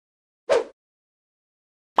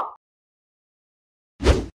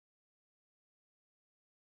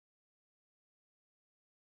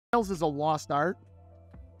Sales is a lost art,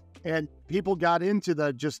 and people got into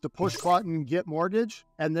just the push button, get mortgage,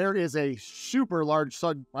 and there is a super large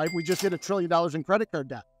sum, right? We just hit $1 trillion in credit card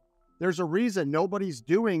debt. There's a reason nobody's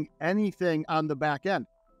doing anything on the back end.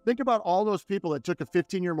 Think about all those people that took a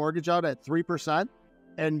 15-year mortgage out at 3%,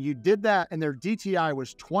 and you did that, and their DTI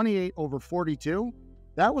was 28 over 42.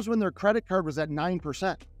 That was when their credit card was at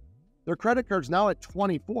 9%. Their credit card's now at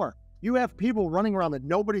 24. You have people running around that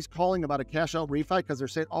nobody's calling about a cash out refi because they're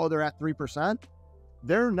saying, oh, they're at 3%.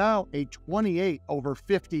 They're now a 28 over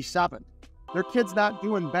 57. Their kid's not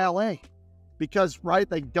doing ballet because, right,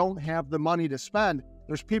 they don't have the money to spend.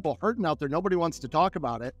 There's people hurting out there. Nobody wants to talk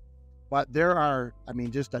about it, but there are, I mean,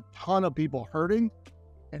 just a ton of people hurting.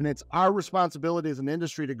 And it's our responsibility as an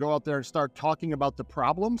industry to go out there and start talking about the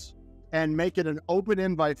problems and make it an open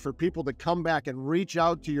invite for people to come back and reach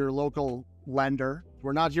out to your local lender.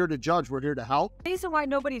 We're not here to judge, we're here to help. The reason why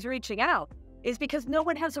nobody's reaching out is because no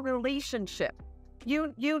one has a relationship.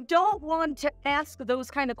 You don't want to ask those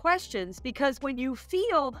kind of questions because when you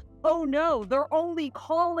feel, oh no, they're only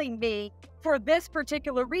calling me for this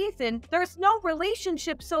particular reason, there's no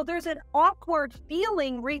relationship, so there's an awkward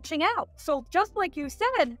feeling reaching out. So just like you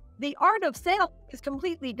said, the art of sales is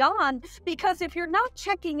completely gone because if you're not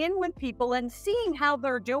checking in with people and seeing how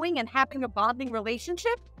they're doing and having a bonding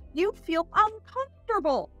relationship, you feel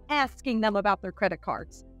uncomfortable asking them about their credit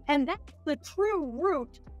cards. And that's the true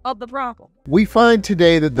root of the problem. We find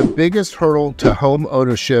today that the biggest hurdle to home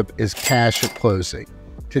ownership is cash at closing.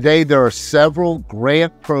 Today, there are several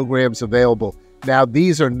grant programs available. Now,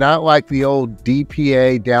 these are not like the old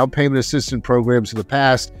DPA, down payment assistance programs of the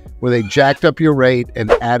past, where they jacked up your rate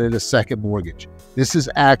and added a second mortgage. This is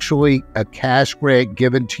actually a cash grant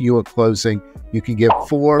given to you at closing. You can get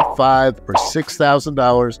 $4,000, $5,000, or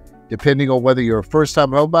 $6,000, depending on whether you're a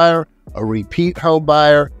first-time home buyer, a repeat home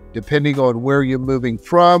buyer, depending on where you're moving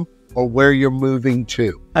from or where you're moving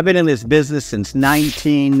to. I've been in this business since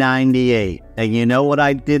 1998. And you know what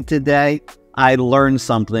I did today? I learned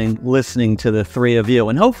something listening to the three of you.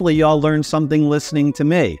 And hopefully y'all learned something listening to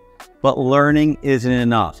me. But learning isn't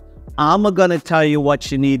enough. I'm going to tell you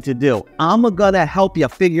what you need to do. I'm going to help you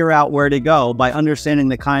figure out where to go by understanding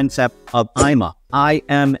the concept of IMA,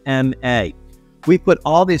 I-M-M-A. We put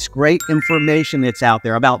all this great information that's out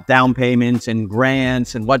there about down payments and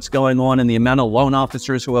grants and what's going on and the amount of loan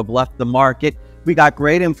officers who have left the market. We got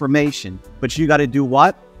great information, but you got to do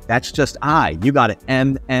what? That's just you got to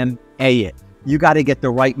MMA it. You got to get the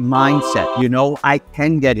right mindset. You know, I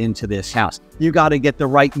can get into this house. You got to get the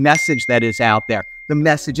right message that is out there. The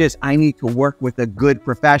message is I need to work with a good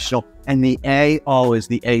professional. And the A, always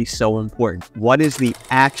the A is so important. What is the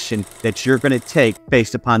action that you're going to take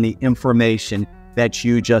based upon the information that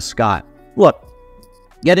you just got? Look,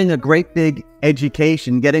 getting a great big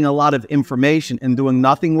education, getting a lot of information and doing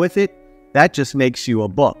nothing with it, that just makes you a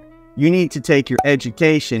book. You need to take your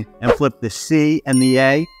education and flip the C and the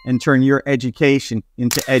A and turn your education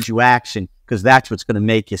into edu-action, because that's what's going to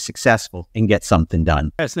make you successful and get something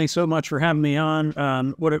done. Guys, thanks so much for having me on.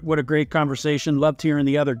 What a great conversation. Loved hearing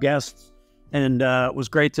the other guests, and it was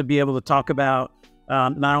great to be able to talk about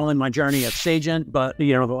not only my journey at Sagent, but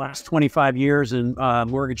the last 25 years in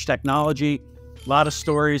mortgage technology. A lot of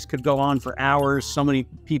stories, could go on for hours. So many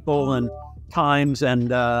people and times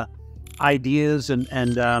and ideas,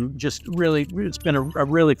 and just really, it's been a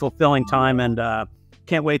really fulfilling time, and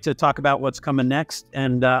can't wait to talk about what's coming next,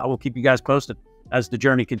 and I will keep you guys posted as the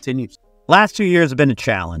journey continues. Last 2 years have been a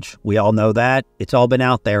challenge. We all know that. It's all been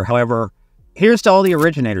out there. However, here's to all the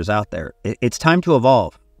originators out there. It's time to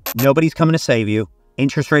evolve. Nobody's coming to save you.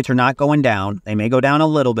 Interest rates are not going down. They may go down a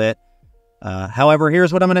little bit. However,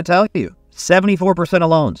 here's what I'm going to tell you. 74% of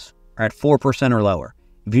loans are at 4% or lower.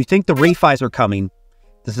 If you think the refis are coming,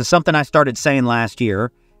 this is something I started saying last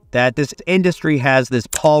year, that this industry has this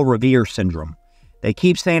Paul Revere syndrome. They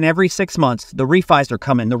keep saying every 6 months, the refis are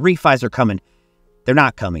coming, the refis are coming. They're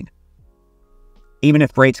not coming. Even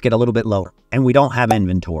if rates get a little bit lower and we don't have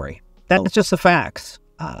inventory. That's just the facts.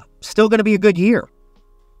 Still going to be a good year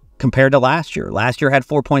compared to last year. Last year had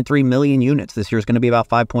 4.3 million units. This year is going to be about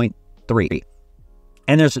 5.3.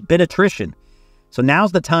 And there's been attrition. So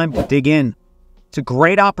now's the time to dig in. It's a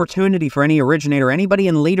great opportunity for any originator, anybody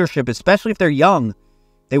in leadership, especially if they're young.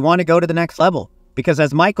 They want to go to the next level. Because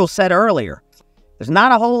as Michael said earlier, there's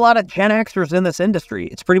not a whole lot of Gen Xers in this industry.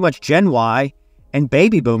 It's pretty much Gen Y and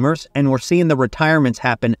baby boomers, and we're seeing the retirements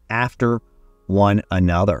happen after one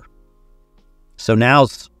another. So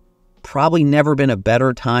now's probably never been a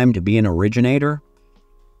better time to be an originator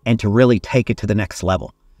and to really take it to the next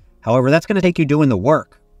level. However, that's going to take you doing the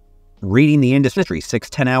work, reading the industry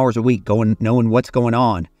 6-10 hours a week, knowing what's going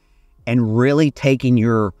on, and really taking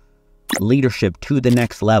your leadership to the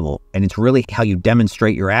next level. And it's really how you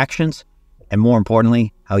demonstrate your actions, and more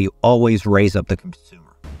importantly, how you always raise up the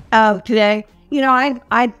consumer. Today,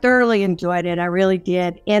 I thoroughly enjoyed it. I really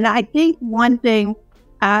did. And I think one thing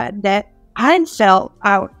that I felt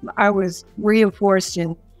I was reinforced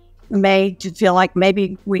and made to feel like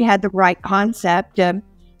maybe we had the right concept.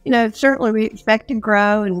 Certainly we expect to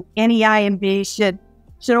grow, and any IMB should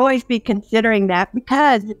always be considering that,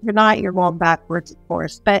 because if you're not, you're going backwards, of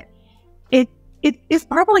course. But it's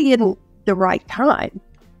probably in the right time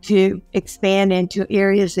to expand into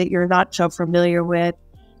areas that you're not so familiar with.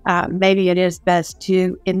 Maybe it is best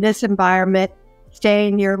to, in this environment, stay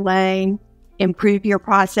in your lane, improve your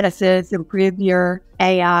processes, improve your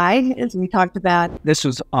AI, as we talked about. This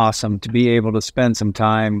was awesome to be able to spend some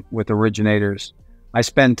time with originators. I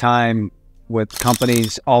spend time with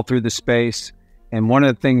companies all through the space. And one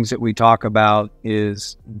of the things that we talk about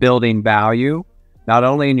is building value, not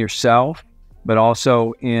only in yourself, but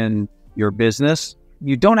also in your business.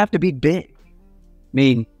 You don't have to be big. I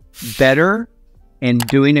mean, better and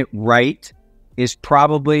doing it right is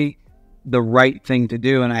probably the right thing to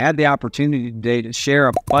do. And I had the opportunity today to share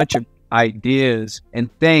a bunch of ideas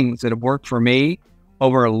and things that have worked for me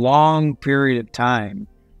over a long period of time.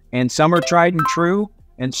 And some are tried and true,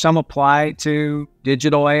 and some apply to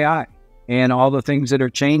digital AI and all the things that are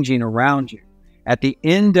changing around you. At the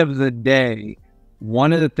end of the day,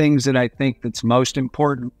 one of the things that I think that's most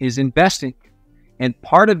important is investing. And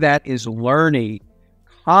part of that is learning,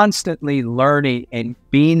 constantly learning, and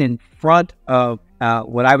being in front of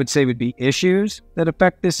what I would say would be issues that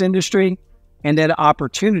affect this industry, and then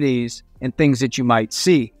opportunities and things that you might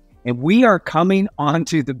see. And we are coming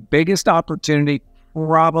onto the biggest opportunity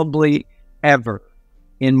probably ever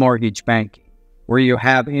in mortgage banking, where you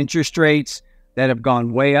have interest rates that have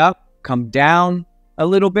gone way up, come down a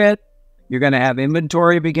little bit. You're going to have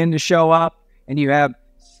inventory begin to show up, and you have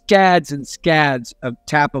scads and scads of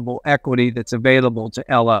tappable equity that's available to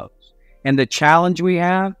LOs. And the challenge we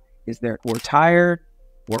have is that we're tired,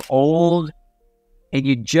 we're old, and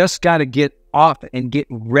you just got to get off and get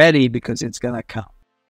ready, because it's going to come.